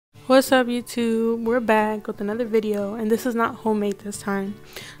What's up YouTube? We're back with another video, and this is not homemade this time.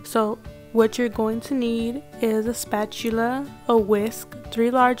 So what you're going to need is a spatula, a whisk,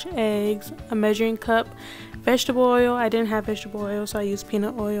 3 large eggs, a measuring cup, vegetable oil. I didn't have vegetable oil, so I used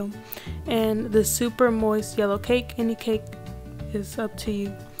peanut oil, and the super moist yellow cake. Any cake is up to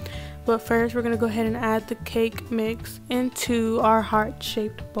you. But first we're going to go ahead and add the cake mix into our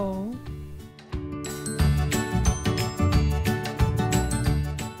heart-shaped bowl.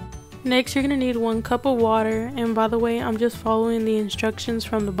 Next, you're going to need 1 cup of water, and by the way, I'm just following the instructions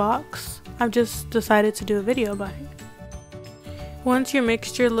from the box. I've just decided to do a video about it. Once your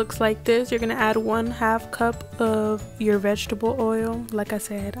mixture looks like this, you're going to add 1/2 cup of your vegetable oil. Like I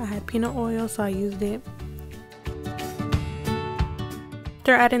said, I had peanut oil, so I used it.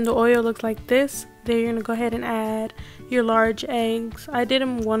 After adding the oil looks like this, then you're going to go ahead and add your large eggs. I did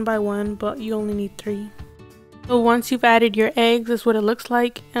them 1 by 1, but you only need 3. So once you've added your eggs, this is what it looks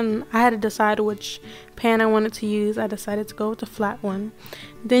like, and I had to decide which pan I wanted to use. I decided to go with the flat one.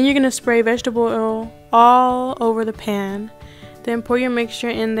 Then you're going to spray vegetable oil all over the pan. Then pour your mixture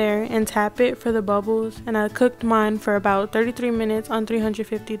in there and tap it for the bubbles, and I cooked mine for about 33 minutes on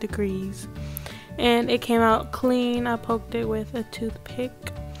 350 degrees. And it came out clean. I poked it with a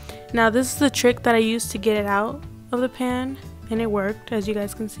toothpick. Now this is the trick that I used to get it out of the pan, and it worked, as you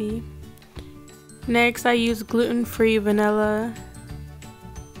guys can see. Next, I use gluten-free vanilla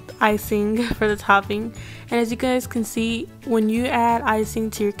icing for the topping, and as you guys can see, when you add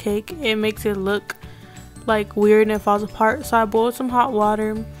icing to your cake, it makes it look like weird and it falls apart. So I boiled some hot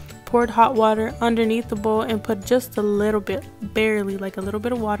water, poured hot water underneath the bowl, and put just a little bit, barely like a little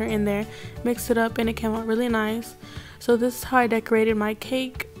bit of water in there, mixed it up, and it came out really nice. So this is how I decorated my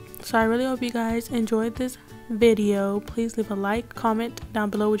cake. So I really hope you guys enjoyed this video. Please leave a like, comment down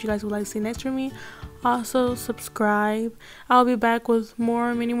below what you guys would like to see next from me. Also subscribe. I'll be back with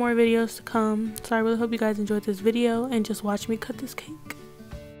many more videos to come. So I really hope you guys enjoyed this video and just watch me cut this cake.